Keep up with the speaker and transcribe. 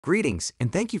Greetings,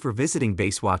 and thank you for visiting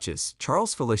Base Watches.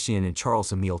 Charles Felicien and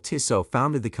Charles Emile Tissot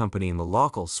founded the company in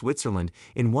Local, Switzerland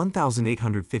in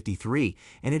 1853,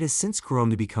 and it has since grown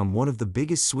to become one of the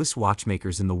biggest Swiss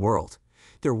watchmakers in the world.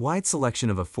 Their wide selection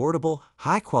of affordable,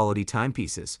 high-quality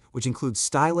timepieces, which includes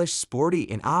stylish, sporty,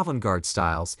 and avant-garde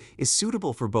styles, is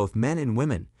suitable for both men and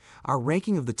women. Our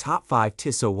ranking of the top 5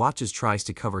 Tissot watches tries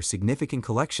to cover significant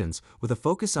collections with a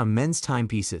focus on men's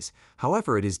timepieces.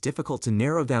 However, it is difficult to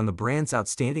narrow down the brand's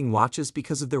outstanding watches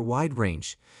because of their wide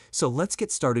range. So let's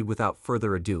get started without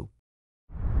further ado.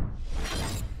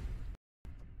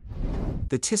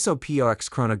 The Tissot PRX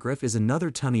Chronograph is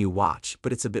another tonneau watch,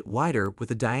 but it's a bit wider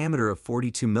with a diameter of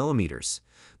 42 mm.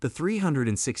 The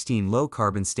 316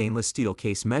 low-carbon stainless steel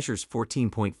case measures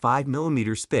 14.5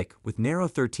 mm thick with narrow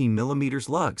 13 mm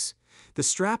lugs. The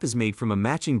strap is made from a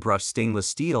matching brushed stainless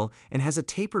steel and has a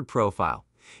tapered profile.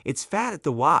 It's fat at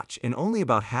the watch and only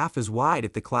about half as wide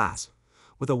at the clasp.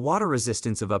 With a water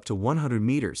resistance of up to 100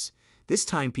 meters, this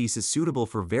timepiece is suitable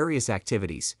for various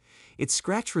activities. Its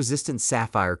scratch-resistant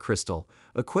sapphire crystal,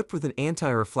 equipped with an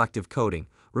anti-reflective coating,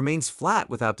 remains flat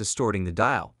without distorting the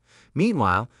dial.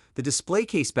 Meanwhile, the display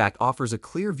case back offers a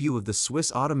clear view of the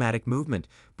Swiss automatic movement,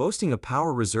 boasting a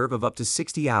power reserve of up to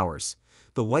 60 hours.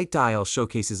 The white dial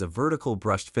showcases a vertical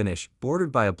brushed finish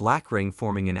bordered by a black ring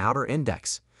forming an outer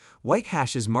index. White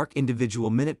hashes mark individual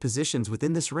minute positions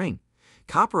within this ring.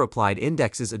 Copper-applied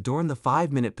indexes adorn the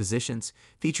 5-minute positions,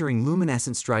 featuring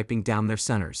luminescent striping down their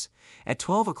centers. At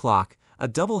 12 o'clock, a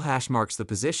double hash marks the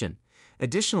position.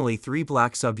 Additionally, 3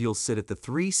 black subdials sit at the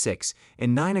 3, 6,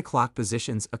 and 9 o'clock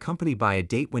positions, accompanied by a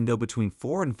date window between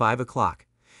 4 and 5 o'clock.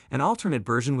 An alternate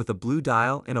version with a blue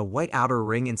dial and a white outer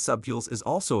ring and subdials is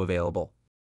also available.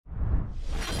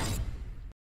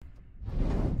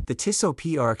 The Tissot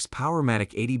PRX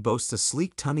Powermatic 80 boasts a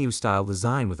sleek tonneau-style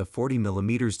design with a 40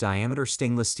 mm diameter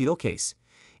stainless steel case.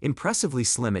 Impressively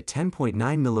slim at 10.9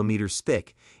 mm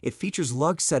thick, it features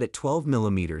lugs set at 12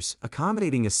 mm,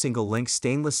 accommodating a single-length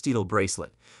stainless steel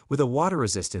bracelet. With a water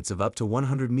resistance of up to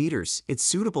 100 meters, it's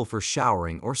suitable for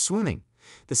showering or swimming.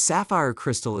 The sapphire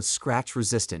crystal is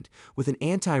scratch-resistant, with an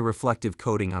anti-reflective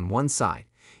coating on one side.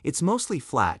 It's mostly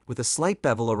flat, with a slight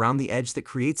bevel around the edge that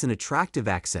creates an attractive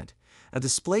accent. A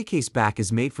display case back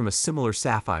is made from a similar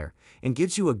sapphire and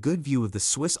gives you a good view of the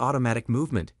Swiss automatic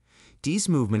movement. D's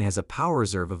movement has a power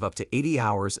reserve of up to 80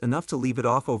 hours, enough to leave it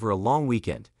off over a long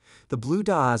weekend. The blue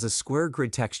dial has a square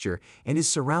grid texture and is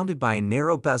surrounded by a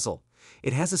narrow bezel.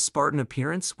 It has a Spartan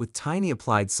appearance with tiny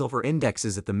applied silver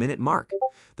indexes at the minute mark.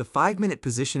 The 5-minute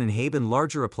position and Haben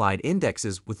larger applied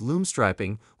indexes with loom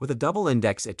striping with a double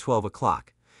index at 12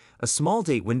 o'clock. A small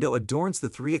date window adorns the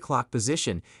 3 o'clock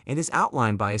position and is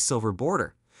outlined by a silver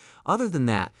border. Other than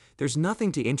that, there's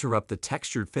nothing to interrupt the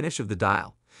textured finish of the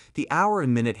dial. The hour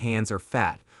and minute hands are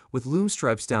fat, with loom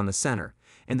stripes down the center,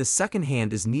 and the second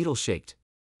hand is needle-shaped.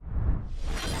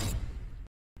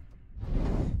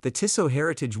 The Tissot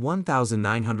Heritage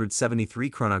 1973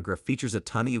 chronograph features a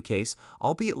tonneau case,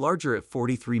 albeit larger at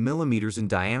 43 mm in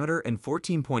diameter and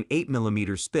 14.8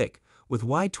 mm thick, with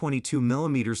wide 22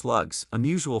 mm lugs,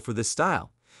 unusual for this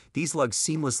style. These lugs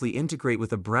seamlessly integrate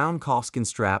with a brown calfskin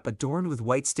strap adorned with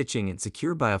white stitching and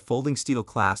secured by a folding steel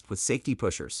clasp with safety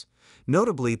pushers.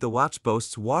 Notably, the watch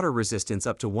boasts water resistance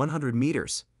up to 100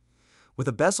 meters. With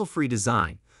a bezel-free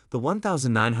design, the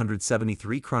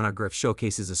 1973 chronograph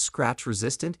showcases a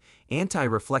scratch-resistant,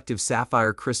 anti-reflective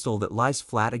sapphire crystal that lies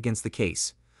flat against the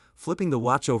case. Flipping the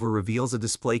watch over reveals a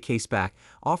display case back,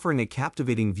 offering a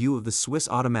captivating view of the Swiss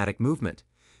automatic movement.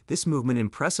 This movement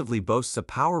impressively boasts a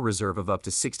power reserve of up to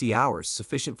 60 hours,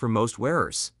 sufficient for most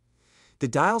wearers. The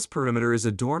dial's perimeter is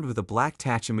adorned with a black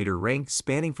tachometer ring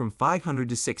spanning from 500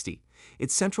 to 60.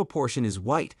 Its central portion is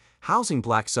white, housing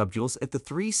black subdials at the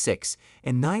 3, 6,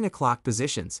 and 9 o'clock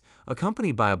positions,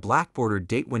 accompanied by a black bordered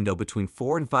date window between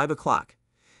 4 and 5 o'clock.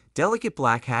 Delicate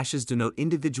black hashes denote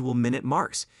individual minute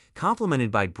marks,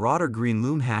 complemented by broader green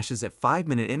loom hashes at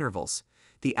 5-minute intervals.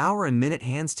 The hour and minute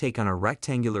hands take on a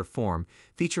rectangular form,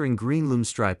 featuring green loom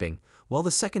striping, while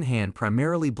the second hand,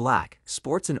 primarily black,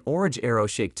 sports an orange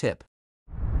arrow-shaped tip.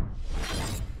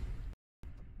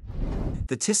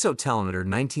 The Tissot Telemeter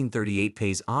 1938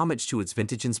 pays homage to its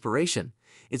vintage inspiration.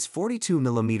 Its 42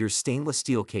 mm stainless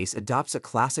steel case adopts a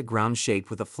classic round shape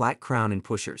with a flat crown and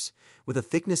pushers. With a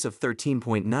thickness of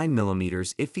 13.9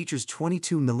 mm, it features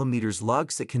 22 mm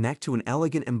lugs that connect to an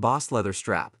elegant embossed leather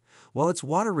strap. While its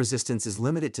water resistance is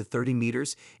limited to 30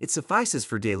 meters, it suffices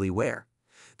for daily wear.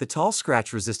 The tall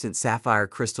scratch-resistant sapphire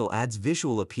crystal adds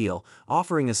visual appeal,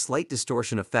 offering a slight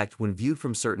distortion effect when viewed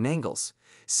from certain angles.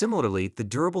 Similarly, the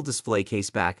durable display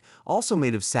case back, also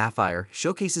made of sapphire,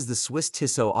 showcases the Swiss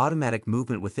Tissot automatic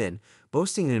movement within,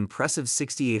 boasting an impressive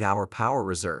 68-hour power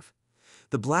reserve.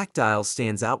 The black dial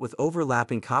stands out with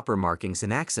overlapping copper markings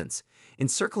and accents.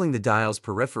 Encircling the dial's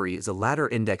periphery is a ladder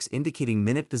index indicating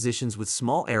minute positions with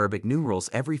small Arabic numerals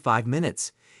every 5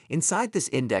 minutes. Inside this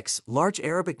index, large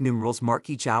Arabic numerals mark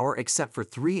each hour except for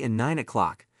 3 and 9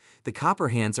 o'clock. The copper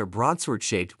hands are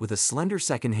broadsword-shaped with a slender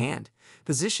second hand.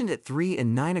 Positioned at 3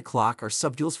 and 9 o'clock are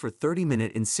subdials for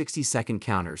 30-minute and 60-second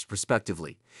counters,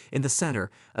 respectively. In the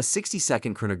center, a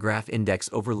 60-second chronograph index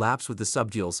overlaps with the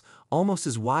subdials, almost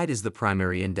as wide as the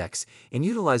primary index, and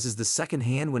utilizes the second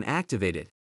hand when activated.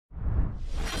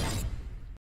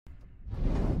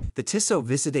 The Tissot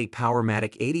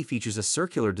Powermatic 80 features a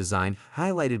circular design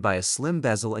highlighted by a slim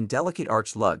bezel and delicate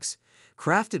arched lugs.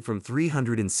 Crafted from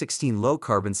 316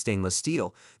 low-carbon stainless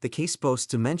steel, the case boasts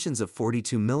dimensions of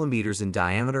 42 mm in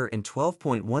diameter and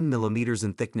 12.1 mm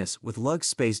in thickness, with lugs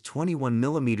spaced 21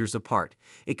 mm apart.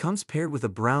 It comes paired with a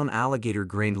brown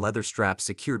alligator-grained leather strap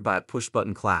secured by a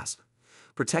push-button clasp.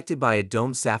 Protected by a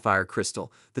domed sapphire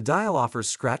crystal, the dial offers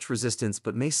scratch resistance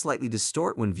but may slightly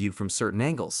distort when viewed from certain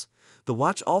angles. The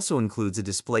watch also includes a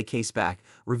display case back,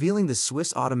 revealing the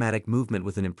Swiss automatic movement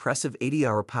with an impressive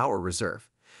 80-hour power reserve.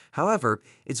 However,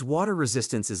 its water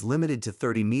resistance is limited to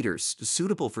 30 meters,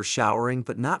 suitable for showering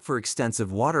but not for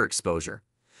extensive water exposure.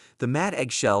 The matte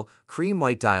eggshell,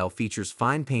 cream-white dial features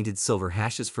fine-painted silver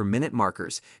hashes for minute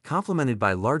markers, complemented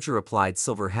by larger applied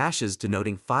silver hashes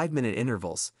denoting 5-minute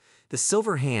intervals. The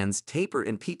silver hands, tapered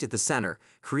and peaked at the center,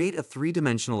 create a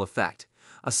three-dimensional effect.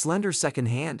 A slender second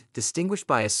hand, distinguished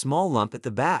by a small lump at the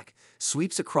back,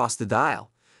 sweeps across the dial.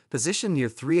 Positioned near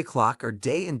 3 o'clock are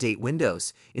day and date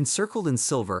windows, encircled in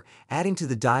silver, adding to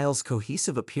the dial's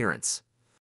cohesive appearance.